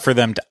love for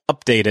them to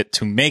update it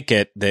to make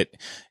it that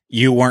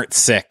you weren't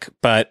sick,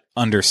 but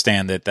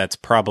understand that that's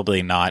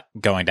probably not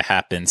going to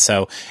happen.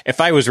 So if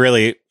I was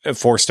really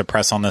forced to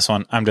press on this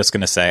one, I'm just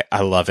going to say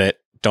I love it.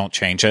 Don't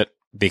change it,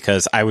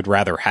 because I would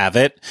rather have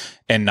it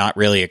and not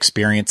really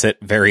experience it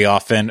very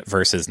often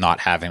versus not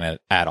having it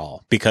at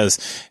all. Because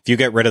if you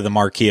get rid of the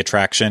marquee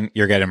attraction,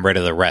 you're getting rid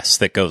of the rest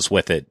that goes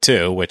with it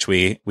too, which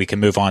we can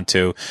move on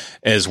to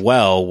as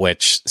well,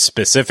 which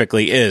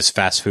specifically is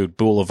Fast Food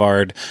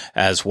Boulevard,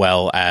 as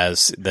well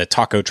as the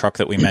taco truck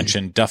that we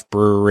mentioned, Duff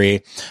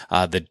Brewery,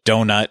 the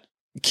donut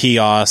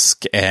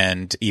kiosk,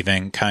 and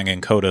even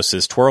Kangen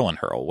Kodos's Twirl and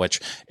Hurl,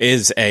 which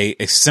is a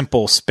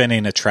simple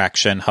spinning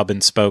attraction, hub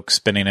and spoke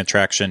spinning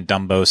attraction,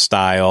 Dumbo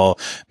style,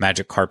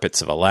 Magic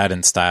Carpets of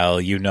Aladdin style,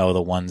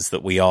 the ones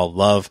that we all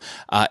love.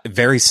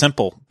 Very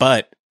simple,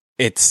 but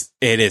it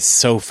is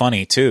so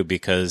funny too,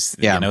 because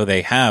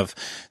they have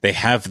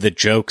the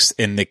jokes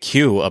in the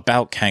queue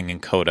about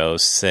Kangen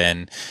Kodos,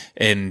 and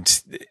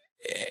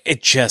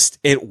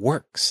it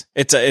works.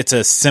 It's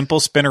a simple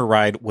spinner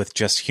ride with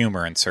just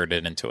humor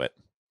inserted into it.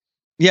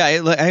 Yeah,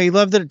 I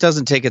love that it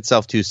doesn't take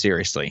itself too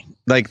seriously.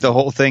 Like the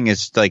whole thing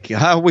is like,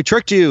 how we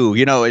tricked you,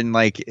 and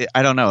like,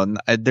 I don't know.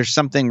 There's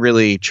something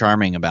really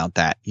charming about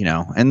that,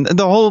 and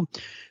the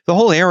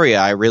whole area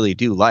I really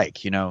do like,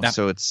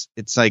 so it's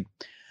like,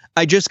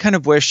 I just kind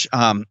of wish,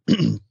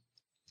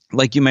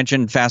 like you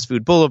mentioned, Fast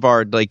Food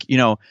Boulevard, like,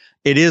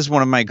 it is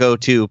one of my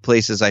go-to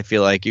places. I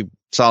feel like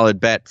solid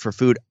bet for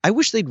food. I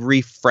wish they'd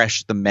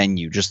refresh the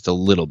menu just a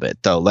little bit,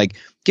 though. Like,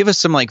 give us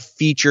some like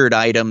featured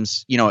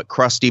items, at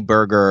Krusty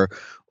Burger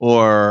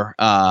or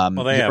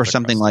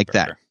something like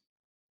that.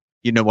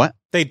 You know what?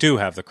 They do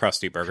have the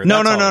Krusty Burger.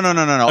 No.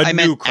 I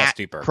meant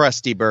Krusty Burger.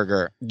 Krusty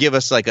Burger. Give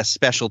us like a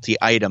specialty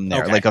item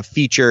there, Okay. like a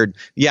featured.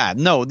 Yeah,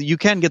 no, you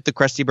can get the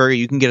Krusty Burger.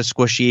 You can get a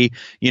squishy,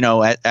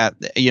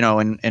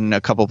 in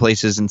a couple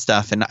places and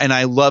stuff. And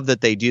I love that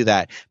they do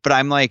that. But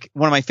I'm like,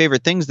 one of my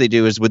favorite things they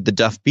do is with the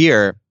Duff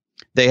beer.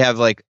 They have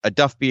like a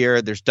Duff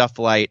beer. There's Duff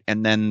Light,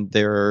 and then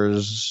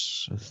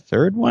there's a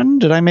third one.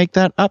 Did I make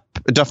that up?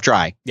 A Duff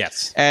Dry.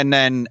 Yes. And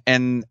then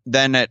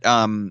at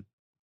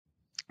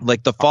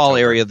like the fall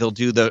area, they'll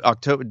do the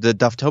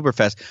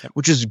Dufftoberfest,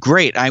 which is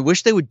great. I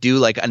wish they would do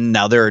like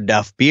another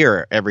Duff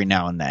beer every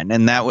now and then,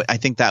 and I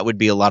think that would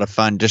be a lot of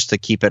fun just to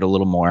keep it a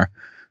little more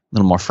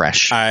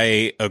fresh.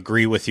 I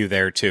agree with you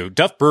there too.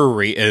 Duff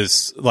Brewery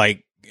is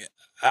like,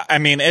 I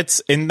mean, it's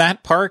in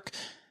that park.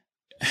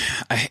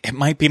 It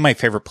might be my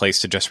favorite place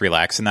to just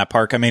relax in that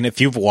park. I mean,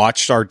 if you've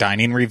watched our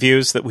dining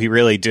reviews that we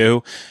really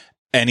do,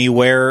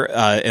 anywhere,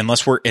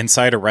 unless we're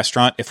inside a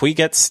restaurant, if we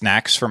get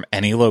snacks from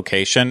any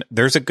location,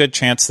 there's a good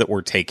chance that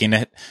we're taking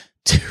it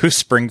to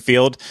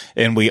Springfield,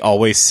 and we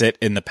always sit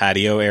in the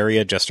patio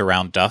area just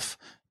around Duff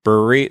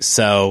Brewery.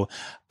 So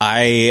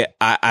I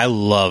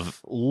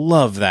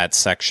love that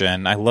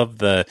section. I love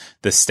the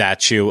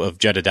statue of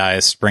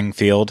Jedediah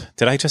Springfield.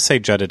 Did I just say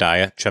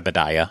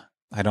Jebediah?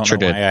 I don't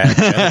know why I had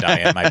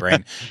Jebediah in my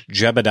brain.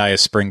 Jebediah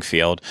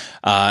Springfield.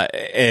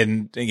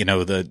 And,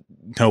 the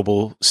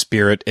noble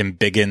spirit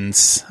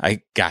embiggens.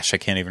 I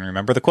can't even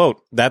remember the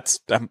quote.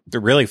 I'm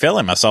really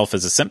feeling myself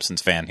as a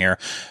Simpsons fan here.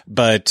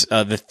 But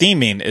the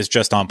theming is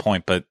just on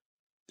point. But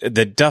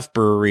the Duff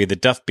Brewery, the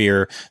Duff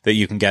beer that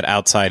you can get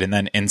outside and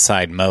then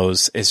inside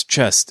Moe's is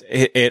just,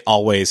 it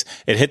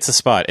hits a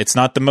spot. It's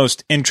not the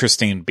most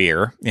interesting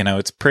beer.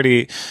 It's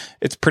pretty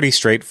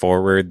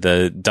straightforward.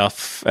 The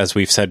Duff, as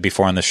we've said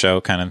before on the show,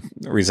 kind of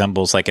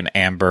resembles like an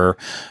amber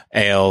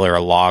ale or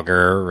a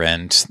lager,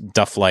 and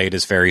Duff Light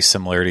is very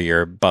similar to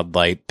your Bud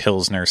Light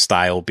Pilsner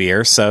style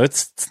beer. So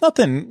it's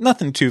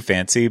nothing too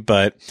fancy,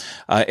 but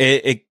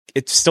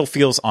it still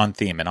feels on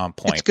theme and on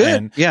point. It's good.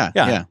 And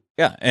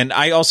yeah, and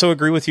I also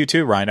agree with you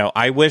too, Rhino.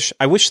 I wish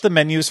the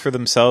menus for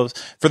themselves,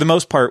 for the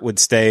most part, would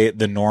stay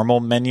the normal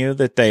menu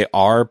that they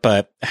are,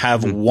 but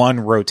have one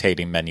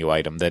rotating menu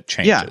item that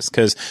changes.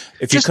 Because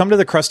if you come to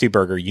the Krusty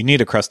Burger, you need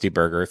a Krusty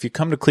Burger. If you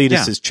come to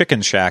Cletus's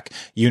Chicken Shack,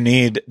 you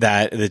need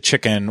the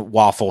chicken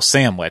waffle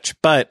sandwich.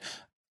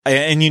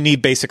 And you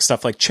need basic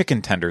stuff like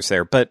chicken tenders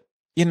there. But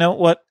you know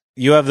what?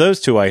 You have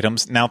those two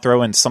items. Now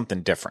throw in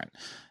something different.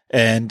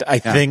 And I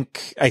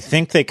think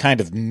they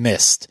kind of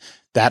missed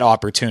that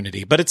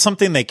opportunity, but it's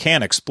something they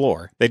can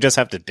explore. They just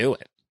have to do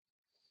it.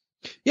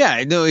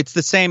 Yeah, no, it's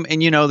the same.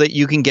 And that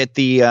you can get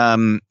the,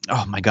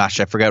 oh my gosh,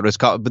 I forgot what it's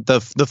called, but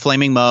the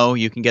Flaming Moe,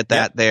 you can get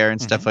that there and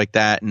stuff like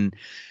that. And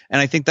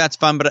I think that's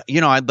fun, but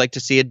I'd like to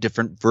see a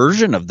different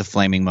version of the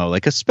Flaming Moe,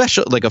 like a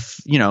special, like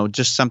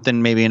just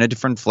something maybe in a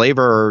different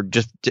flavor, or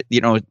just,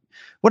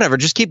 whatever,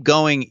 just keep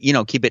going,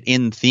 keep it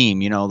in theme,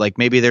 like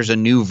maybe there's a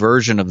new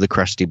version of the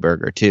Krusty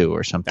Burger too,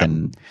 or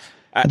something. Yeah.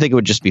 I think it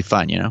would just be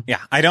fun,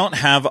 Yeah, I don't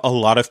have a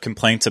lot of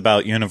complaints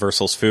about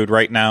Universal's food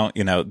right now,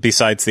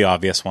 besides the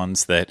obvious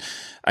ones that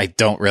I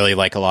don't really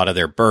like a lot of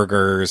their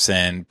burgers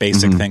and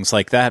basic things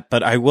like that.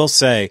 But I will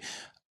say,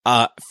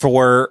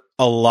 for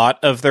a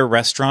lot of their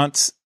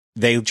restaurants,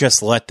 they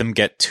just let them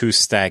get too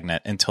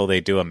stagnant until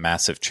they do a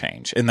massive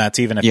change. And that's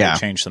even if they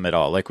change them at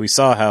all. Like we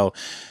saw how,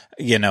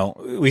 you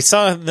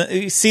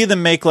see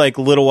them make like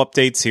little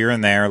updates here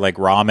and there, like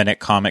ramen at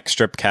Comic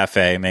Strip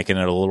Cafe, making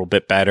it a little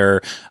bit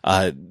better.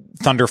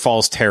 Thunder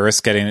Falls Terrace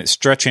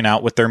stretching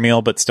out with their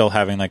meal, but still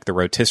having like the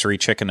rotisserie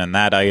chicken and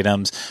that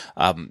items.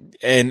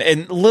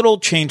 And little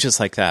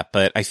changes like that.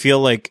 But I feel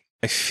like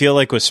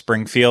with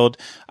Springfield,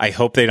 I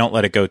hope they don't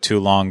let it go too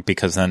long,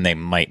 because then they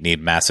might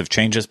need massive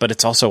changes. But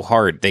it's also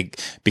hard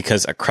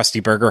because a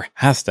Krusty Burger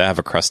has to have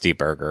a Krusty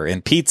Burger,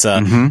 and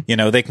pizza,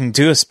 they can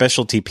do a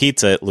specialty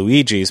pizza at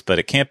Luigi's, but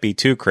it can't be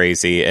too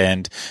crazy.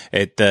 And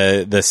at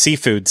the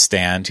seafood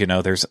stand,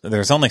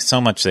 there's only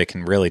so much they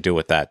can really do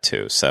with that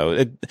too.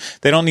 So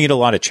they don't need a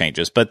lot of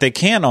changes, but they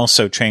can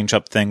also change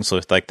up things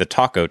with like the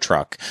taco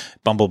truck,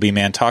 Bumblebee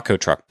Man taco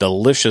truck,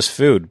 delicious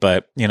food,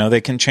 but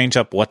they can change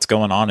up what's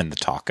going on in the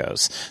tacos.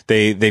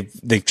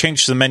 They've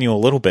changed the menu a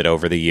little bit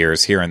over the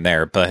years here and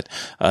there, but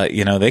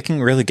they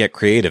can really get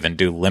creative and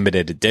do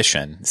limited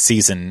edition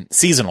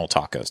seasonal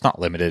tacos, not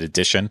limited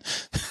edition.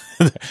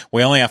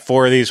 We only have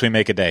 4 of these we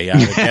make a day. You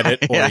either get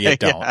it or you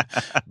don't.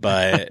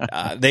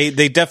 But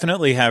they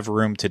definitely have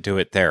room to do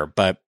it there.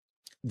 But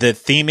the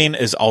theming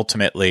is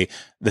ultimately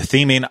the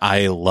theming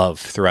I love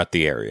throughout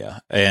the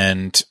area,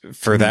 and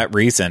for that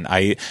reason,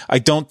 I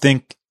don't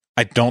think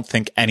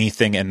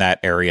anything in that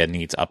area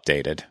needs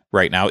updated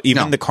right now.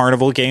 Even the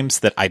carnival games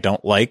that I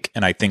don't like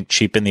and I think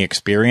cheapen the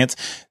experience,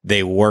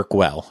 they work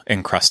well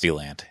in Krusty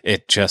Land.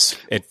 It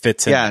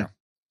fits in there.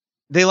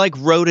 They like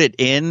wrote it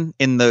in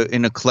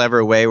a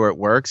clever way where it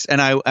works.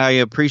 And I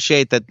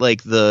appreciate that,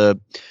 like the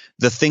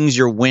the things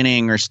you're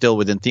winning are still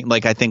within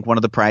like I think one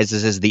of the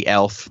prizes is the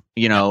elf,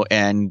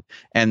 and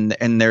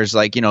there's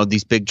like,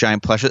 these big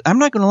giant plushes. I'm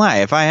not gonna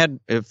lie,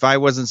 if I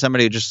wasn't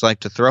somebody who just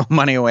like to throw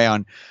money away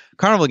on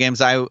carnival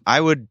games, I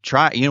would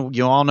try.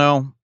 You all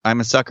know I'm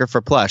a sucker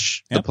for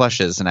the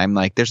plushes, and I'm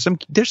like, there's some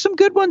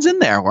good ones in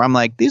there where I'm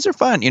like, these are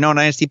fun, and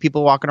I see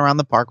people walking around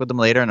the park with them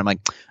later, and I'm like,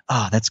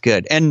 oh, that's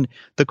good. And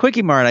the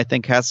Quickie Mart, I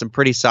think, has some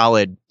pretty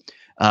solid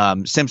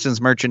Simpsons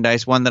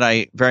merchandise. One that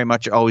I very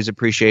much always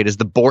appreciate is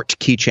the Bort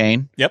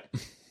keychain. Yep.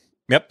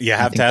 You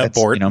have to have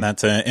Bort, and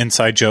that's an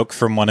inside joke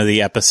from one of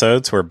the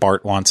episodes where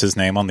Bart wants his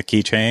name on the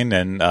keychain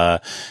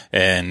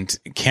and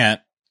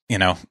can't.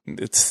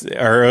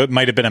 Or it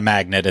might have been a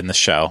magnet in the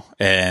show,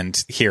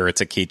 and here it's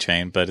a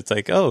keychain, but it's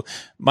like, oh,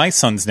 my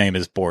son's name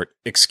is Bort.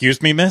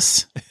 Excuse me,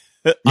 miss?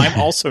 I'm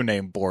also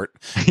named Bort.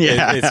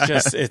 Yeah.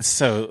 It's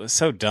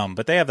so dumb,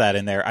 but they have that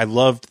in there. I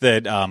loved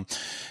that,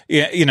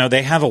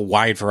 they have a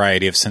wide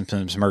variety of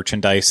Simpsons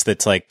merchandise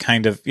that's like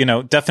kind of,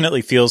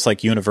 definitely feels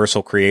like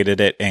Universal created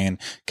it in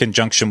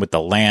conjunction with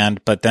the land,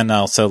 but then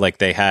also like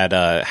they had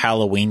a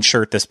Halloween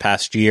shirt this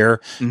past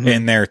year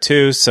in there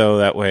too, so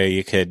that way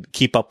you could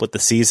keep up with the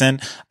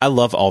season. I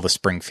love all the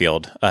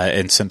Springfield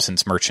and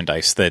Simpsons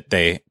merchandise that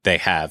they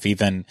have,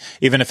 even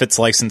if it's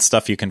licensed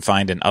stuff you can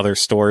find in other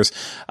stores.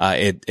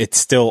 It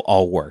still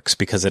all works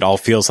because it all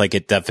feels like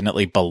it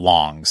definitely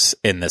belongs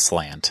in this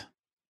land.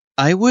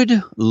 I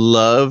would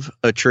love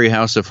a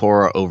Treehouse of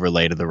Horror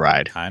overlay to the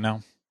ride. I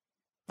know.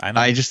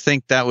 I just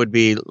think that would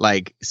be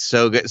like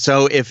so good.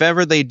 So if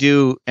ever they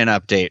do an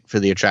update for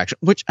the attraction,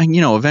 which,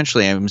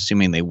 eventually I'm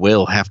assuming they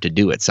will have to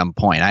do at some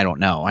point. I don't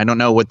know. I don't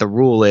know what the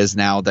rule is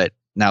now that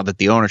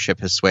the ownership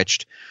has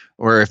switched,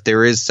 or if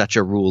there is such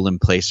a rule in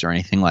place or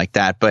anything like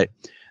that. But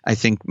I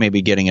think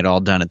maybe getting it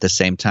all done at the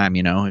same time,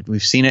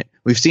 we've seen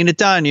it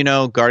done,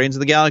 Guardians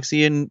of the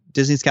Galaxy and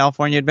Disney's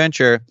California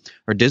Adventure,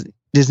 or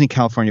Disney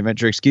California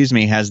Adventure,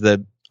 has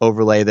the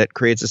overlay that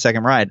creates a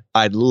second ride.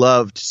 I'd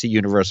love to see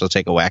Universal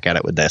take a whack at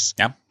it with this.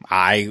 Yeah,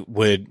 I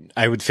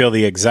would feel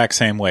the exact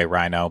same way,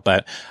 Rhino,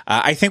 but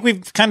I think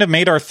we've kind of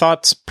made our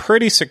thoughts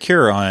pretty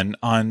secure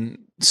on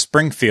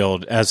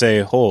Springfield as a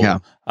whole. Yeah.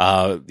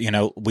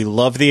 We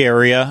love the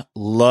area,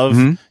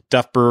 love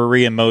Duff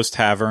Brewery and Moe's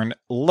Tavern,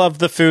 love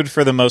the food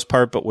for the most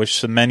part, but wish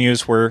some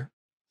menus were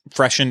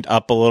freshened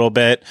up a little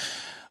bit.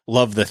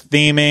 Love the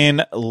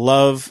theming,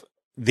 love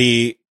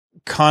the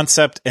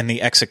concept and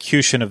the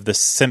execution of the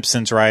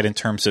Simpsons ride in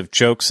terms of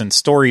jokes and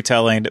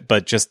storytelling,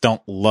 but just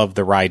don't love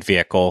the ride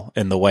vehicle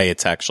in the way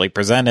it's actually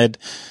presented,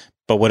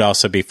 but would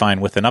also be fine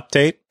with an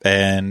update.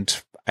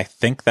 And I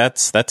think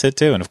that's it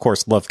too. And of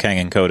course, love Kang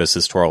and Kodas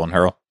as Twirl and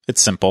Hurl.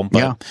 It's simple,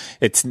 but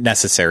it's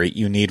necessary.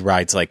 You need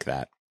rides like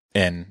that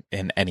in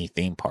any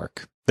theme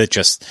park that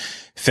just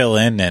fill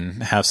in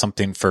and have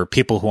something for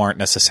people who aren't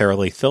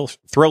necessarily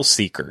thrill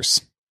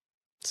seekers.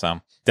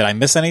 So, did I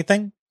miss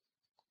anything?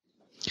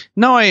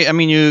 No, I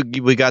mean,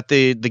 we got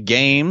the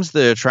games,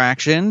 the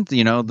attraction,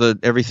 the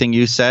everything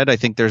you said. I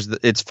think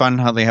it's fun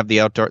how they have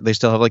the outdoor. They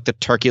still have like the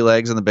turkey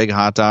legs and the big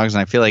hot dogs,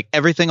 and I feel like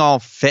everything all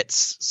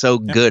fits so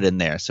good in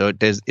there. So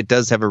it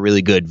does have a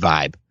really good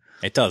vibe.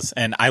 It does,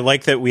 and I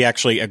like that we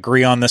actually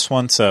agree on this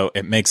one, so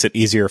it makes it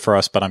easier for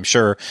us. But I'm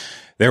sure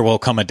there will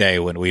come a day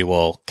when we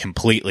will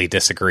completely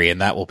disagree,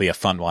 and that will be a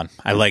fun one.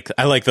 I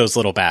like those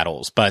little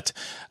battles. But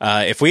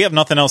if we have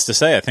nothing else to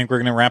say, I think we're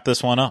going to wrap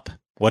this one up.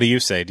 What do you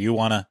say? Do you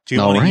want to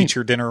eat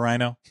your dinner,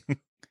 Rhino?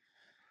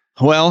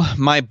 Well,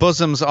 my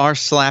bosoms are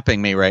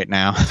slapping me right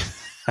now.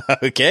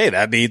 Okay,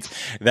 that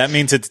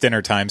means it's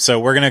dinner time. So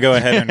we're going to go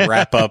ahead and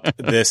wrap up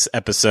this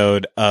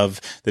episode of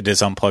the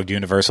Diz Unplugged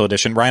Universal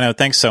Edition. Rhino,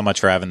 thanks so much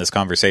for having this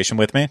conversation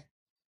with me.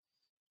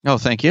 Oh,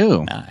 thank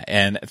you.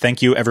 And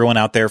thank you everyone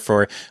out there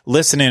for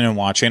listening and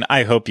watching.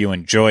 I hope you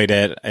enjoyed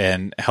it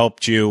and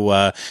helped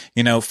you,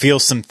 feel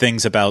some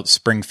things about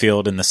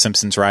Springfield and the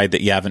Simpsons ride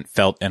that you haven't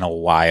felt in a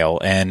while.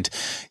 And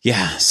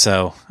yeah,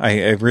 so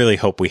I really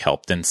hope we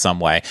helped in some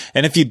way.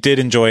 And if you did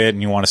enjoy it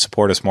and you want to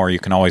support us more, you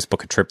can always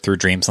book a trip through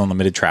Dreams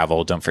Unlimited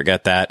Travel. Don't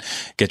forget that.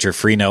 Get your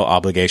free no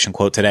obligation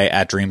quote today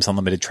at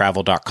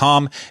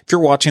dreamsunlimitedtravel.com. If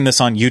you're watching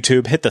this on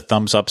YouTube, hit the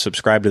thumbs up,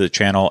 subscribe to the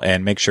channel,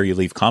 and make sure you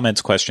leave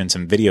comments, questions,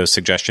 and video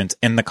suggestions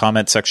in the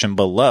comment section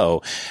below.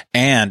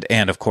 And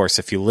of course,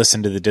 if you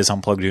listen to the Diz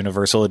Unplugged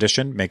Universal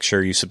Edition, make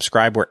sure you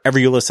subscribe wherever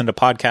you listen to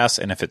podcasts.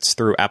 And if it's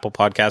through Apple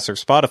Podcasts or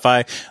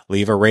Spotify,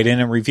 leave a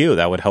rating and review.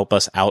 That would help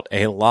us out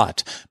a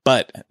lot.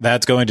 But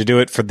that's going to do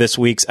it for this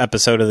week's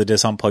episode of the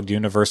Diz Unplugged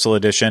Universal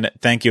Edition.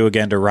 Thank you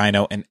again to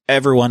Rhino and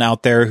everyone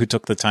out there who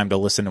took the time to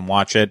listen and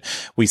watch it.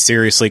 We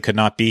seriously could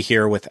not be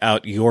here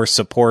without your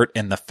support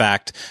and the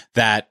fact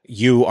that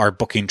you are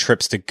booking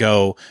trips to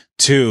go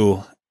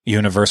to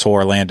Universal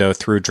Orlando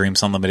through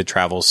Dreams Unlimited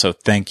Travel. So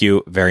thank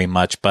you very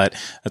much. But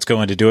that's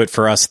going to do it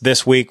for us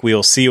this week. We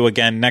will see you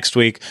again next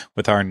week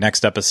with our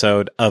next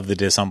episode of the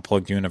Diz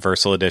Unplugged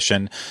Universal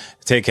Edition.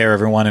 Take care,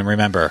 everyone. And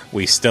remember,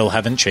 we still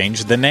haven't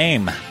changed the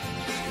name.